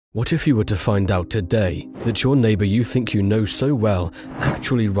What if you were to find out today that your neighbor you think you know so well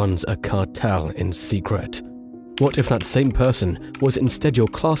actually runs a cartel in secret? What if that same person was instead your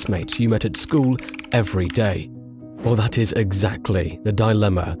classmate you met at school every day? Well, that is exactly the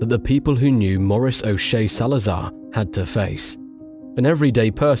dilemma that the people who knew Morris O'Shea Salazar had to face. An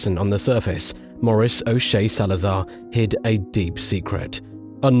everyday person on the surface, Morris O'Shea Salazar hid a deep secret.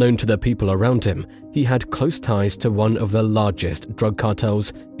 Unknown to the people around him, he had close ties to one of the largest drug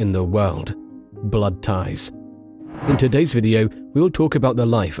cartels in the world, blood ties. In today's video, we'll talk about the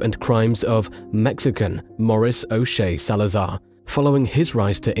life and crimes of Mexican Morris O'Shea Salazar, following his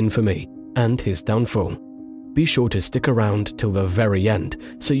rise to infamy and his downfall. Be sure to stick around till the very end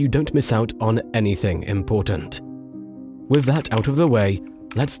so you don't miss out on anything important. With that out of the way,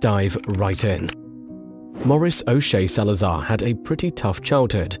 let's dive right in. Morris O'Shea Salazar had a pretty tough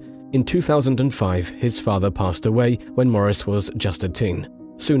childhood. In 2005, his father passed away when Morris was just a teen.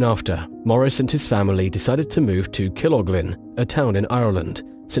 Soon after, Morris and his family decided to move to Killoglin, a town in Ireland,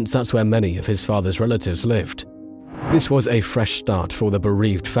 since that's where many of his father's relatives lived. This was a fresh start for the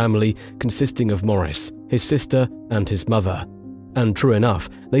bereaved family consisting of Morris, his sister, and his mother. And true enough,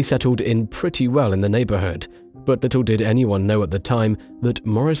 they settled in pretty well in the neighborhood. But little did anyone know at the time that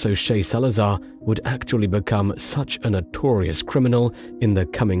Morris O'Shea Salazar would actually become such a notorious criminal in the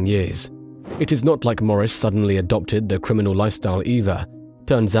coming years. It is not like Morris suddenly adopted the criminal lifestyle either.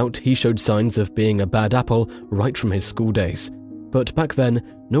 Turns out he showed signs of being a bad apple right from his school days. But back then,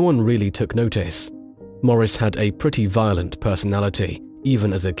 no one really took notice. Morris had a pretty violent personality,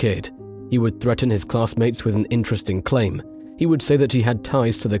 even as a kid. He would threaten his classmates with an interesting claim. He would say that he had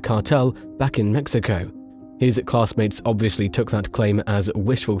ties to the cartel back in Mexico. His classmates obviously took that claim as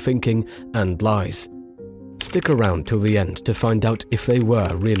wishful thinking and lies. Stick around till the end to find out if they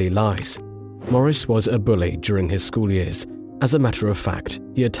were really lies. Morris was a bully during his school years. As a matter of fact,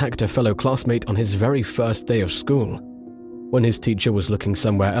 he attacked a fellow classmate on his very first day of school. When his teacher was looking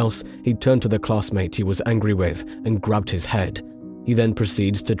somewhere else, he turned to the classmate he was angry with and grabbed his head. He then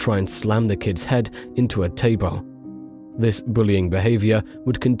proceeds to try and slam the kid's head into a table. This bullying behavior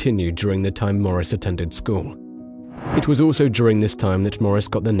would continue during the time Morris attended school. It was also during this time that Morris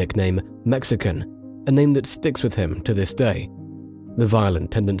got the nickname Mexican, a name that sticks with him to this day. The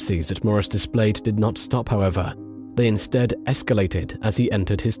violent tendencies that Morris displayed did not stop, however. They instead escalated as he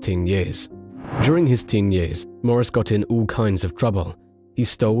entered his teen years. During his teen years, Morris got in all kinds of trouble. He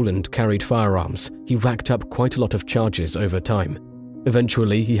stole and carried firearms. He racked up quite a lot of charges over time.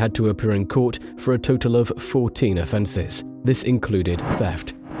 Eventually, he had to appear in court for a total of 14 offenses. This included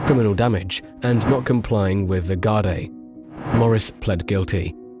theft, criminal damage, and not complying with the Garde. Morris pled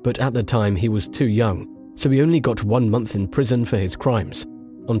guilty, but at the time he was too young, so he only got 1 month in prison for his crimes.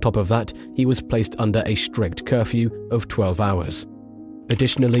 On top of that, he was placed under a strict curfew of 12 hours.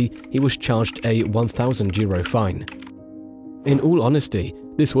 Additionally, he was charged a €1,000 fine. In all honesty,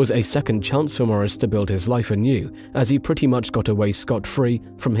 this was a second chance for Morris to build his life anew, as he pretty much got away scot-free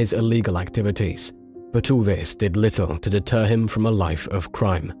from his illegal activities. But all this did little to deter him from a life of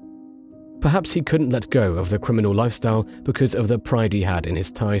crime. Perhaps he couldn't let go of the criminal lifestyle because of the pride he had in his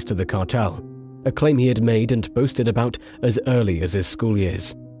ties to the cartel, a claim he had made and boasted about as early as his school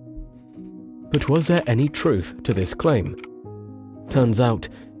years. But was there any truth to this claim? Turns out,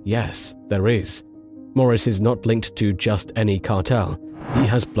 yes, there is. Morris is not linked to just any cartel. He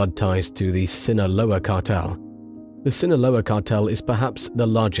has blood ties to the Sinaloa cartel. The Sinaloa cartel is perhaps the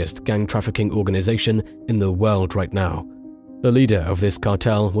largest gang trafficking organization in the world right now. The leader of this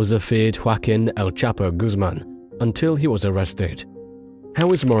cartel was a feared Joaquin El Chapo Guzman, until he was arrested. How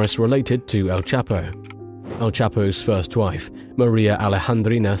is Morris related to El Chapo? El Chapo's first wife, Maria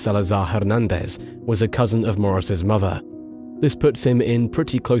Alejandrina Salazar Hernandez, was a cousin of Morris's mother. This puts him in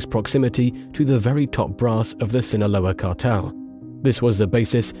pretty close proximity to the very top brass of the Sinaloa cartel. This was the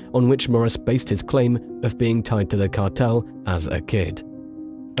basis on which Morris based his claim of being tied to the cartel as a kid.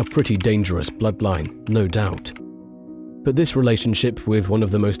 A pretty dangerous bloodline, no doubt. But this relationship with one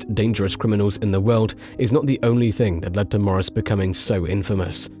of the most dangerous criminals in the world is not the only thing that led to Morris becoming so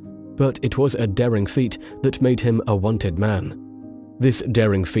infamous. But it was a daring feat that made him a wanted man. This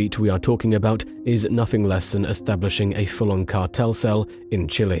daring feat we are talking about is nothing less than establishing a full-on cartel cell in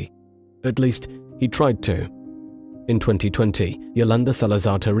Chile. At least, he tried to. In 2020, Yolanda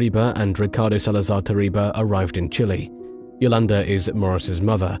Salazar Terriba and Ricardo Salazar Terriba arrived in Chile. Yolanda is Morris's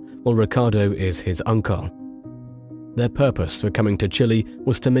mother, while Ricardo is his uncle. Their purpose for coming to Chile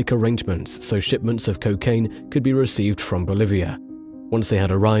was to make arrangements so shipments of cocaine could be received from Bolivia. Once they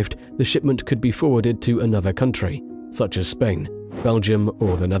had arrived, the shipment could be forwarded to another country, such as Spain, Belgium,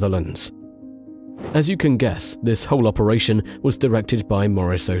 or the Netherlands. As you can guess, this whole operation was directed by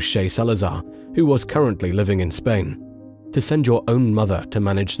Morris O'Shea Salazar, who was currently living in Spain. To send your own mother to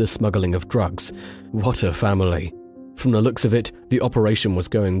manage the smuggling of drugs, what a family. From the looks of it, the operation was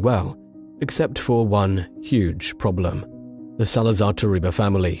going well, except for one huge problem. The Salazar-Toribia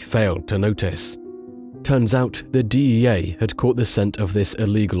family failed to notice. Turns out the DEA had caught the scent of this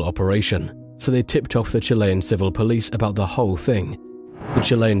illegal operation, so they tipped off the Chilean civil police about the whole thing. The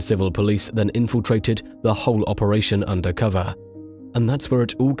Chilean civil police then infiltrated the whole operation undercover, and that's where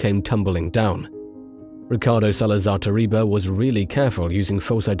it all came tumbling down. Ricardo Salazar-Toribia was really careful using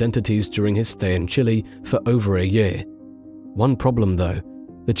false identities during his stay in Chile for over a year. One problem though,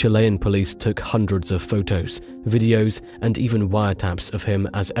 the Chilean police took hundreds of photos, videos, and even wiretaps of him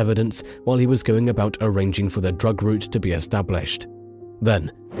as evidence while he was going about arranging for the drug route to be established.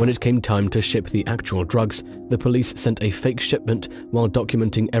 Then, when it came time to ship the actual drugs, the police sent a fake shipment while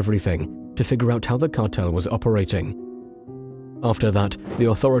documenting everything to figure out how the cartel was operating. After that, the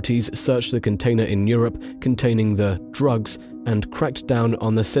authorities searched the container in Europe containing the drugs and cracked down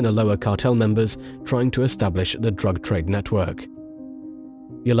on the Sinaloa cartel members trying to establish the drug trade network.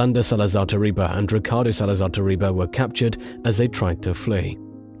 Yolanda Salazar-Toribia and Ricardo Salazar-Toribia were captured as they tried to flee.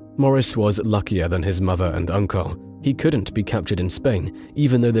 Morris was luckier than his mother and uncle. He couldn't be captured in Spain,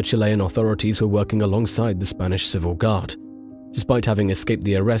 even though the Chilean authorities were working alongside the Spanish Civil Guard. Despite having escaped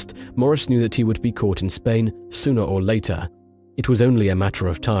the arrest, Morris knew that he would be caught in Spain sooner or later. It was only a matter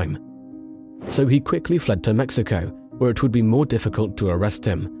of time. So he quickly fled to Mexico, where it would be more difficult to arrest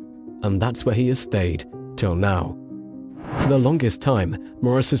him. And that's where he has stayed till now. For the longest time,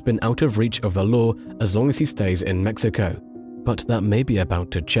 Morris has been out of reach of the law as long as he stays in Mexico. But that may be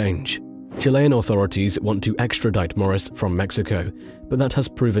about to change. Chilean authorities want to extradite Morris from Mexico, but that has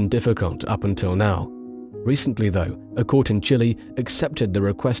proven difficult up until now. Recently though, a court in Chile accepted the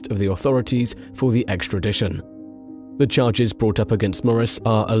request of the authorities for the extradition. The charges brought up against Morris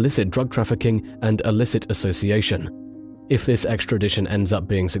are illicit drug trafficking and illicit association. If this extradition ends up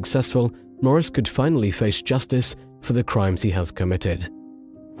being successful, Morris could finally face justice for the crimes he has committed.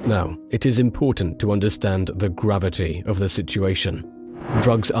 Now, it is important to understand the gravity of the situation.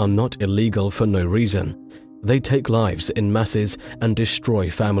 Drugs are not illegal for no reason. They take lives in masses and destroy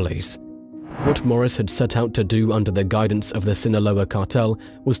families. What Morris had set out to do under the guidance of the Sinaloa cartel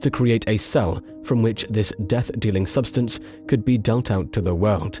was to create a cell from which this death-dealing substance could be dealt out to the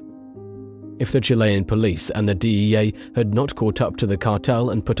world. If the Chilean police and the DEA had not caught up to the cartel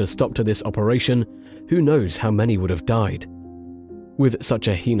and put a stop to this operation, who knows how many would have died. With such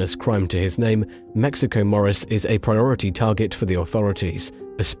a heinous crime to his name, Mexico Morris is a priority target for the authorities,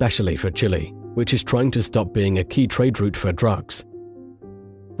 especially for Chile, which is trying to stop being a key trade route for drugs.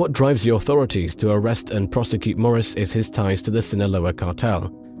 What drives the authorities to arrest and prosecute Morris is his ties to the Sinaloa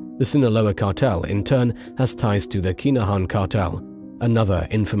cartel. The Sinaloa cartel, in turn, has ties to the Kinahan cartel, another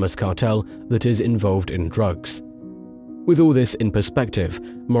infamous cartel that is involved in drugs. With all this in perspective,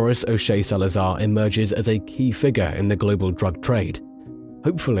 Morris O'Shea Salazar emerges as a key figure in the global drug trade.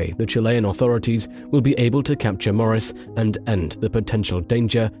 Hopefully, the Chilean authorities will be able to capture Morris and end the potential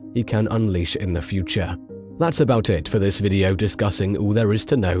danger he can unleash in the future. That's about it for this video discussing all there is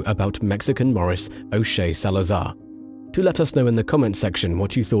to know about Mexican Morris O'Shea Salazar. Do let us know in the comment section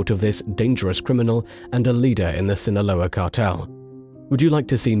what you thought of this dangerous criminal and a leader in the Sinaloa cartel. Would you like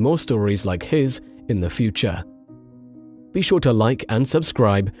to see more stories like his in the future? Be sure to like and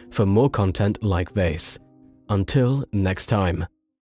subscribe for more content like this. Until next time.